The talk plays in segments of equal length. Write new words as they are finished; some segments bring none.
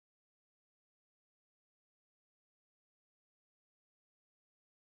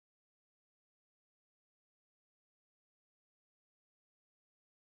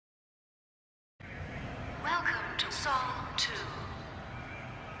Song 2.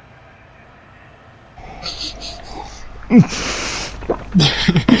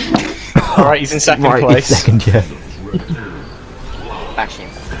 Alright, he's in second place. Second, yeah. Bash him.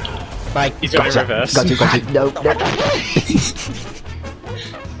 Right, He's going reverse. Got you. No.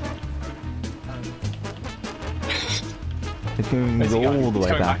 It's going all the way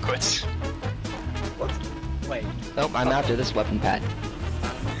back. Backwards. Wait. Oh, I'm after this weapon pad.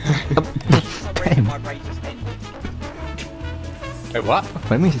 Damn. Wait, what?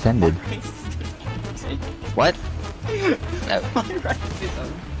 When we just ended. What? No.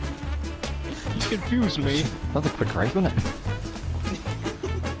 You confused me. That was a quick race, wasn't it?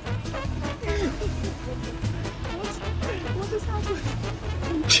 What just happened?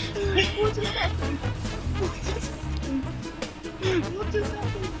 What just happened? What just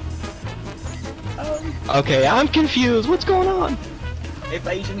happened? Okay, I'm confused. What's going on?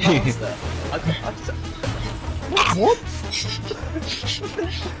 Evasion master. What?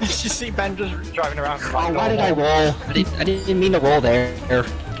 Did you see Ben just driving around? Oh, why did I roll? I didn't mean to roll there.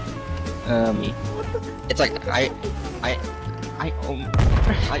 It's like I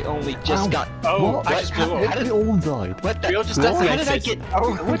only just got. Oh, What? I just blew up. How did We all died. What the? We all just How did I detonated. get?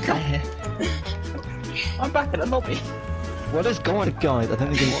 Oh, What the heck? I'm back in the lobby. What is going? Guys, I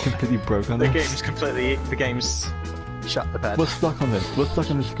think the game's completely broken. the game's shut the bed. We're stuck on this. We're stuck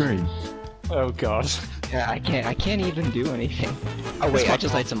on the screen. Oh god. Yeah, I can't even do anything. Oh wait, I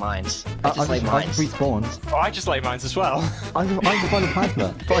just laid some mines. I just laid I mines. just respawned. Oh, I just laid mines as well. I just find a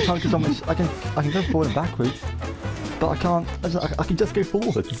plasma, but I can't go I can go forward and backwards, but I can't. I can just go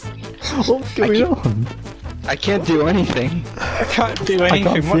forwards. What's going on? I can't do anything. I can't do I can't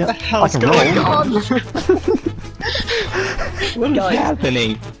anything. What see the it. hell's I can going roll. on? What is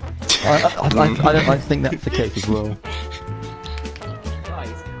happening? I think that's the case as well.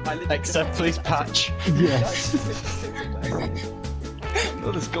 Guys, I literally Except please patch. Yes.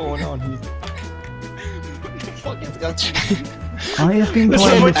 What is going on here? I have been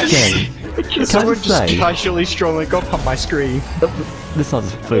playing this game. Can I Someone just say casually strolling up on my screen. this one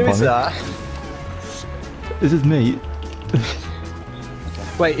just flew Who by is me. that? This is me.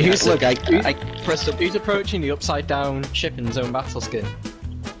 Wait, who's Look, I pressed a. who's approaching the upside down ship in zone battle skin?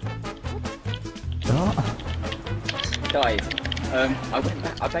 Ah, Guys, I went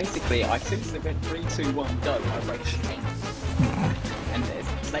back. As soon as it went 3, 2, 1, go, I raced and there's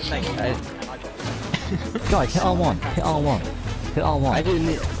snake and I got guys, hit R1. Hit R1. Hit R1. I didn't.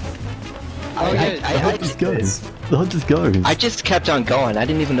 The HUD just goes. The HUD just goes. I just kept on going. I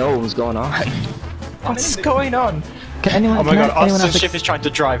didn't even know what was going on. What's going on? Can anyone? Oh my god, anyone Austin's ship is trying to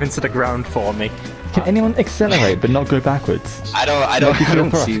drive into the ground for me. Can anyone accelerate but not go backwards? I don't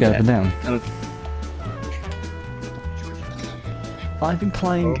see Go up and that. down. I've been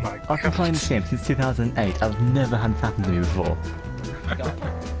playing. Oh my I've been playing this game since 2008. I've never had this happen to me before.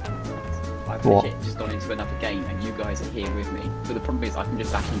 I've What? legit just gone into another game and you guys are here with me. But the problem is I can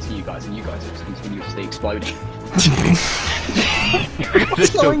just back into you guys and you guys are just continuously exploding. What's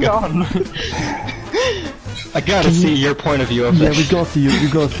going on? I gotta see your point of view of Yeah, this. we've got to see you.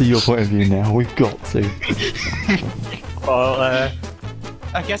 We've got to see your point of view now. We've got to. Well,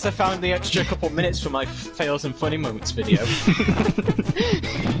 I guess I found the extra couple minutes for my fails and funny moments video.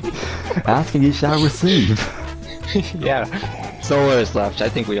 Ask and you shall receive. Yeah. Solar is left. I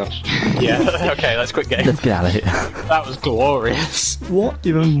think we all. Yeah, okay, let's quit game. Let's get out of here. That was glorious. What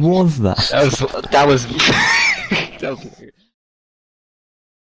even was that? That was. That was weird.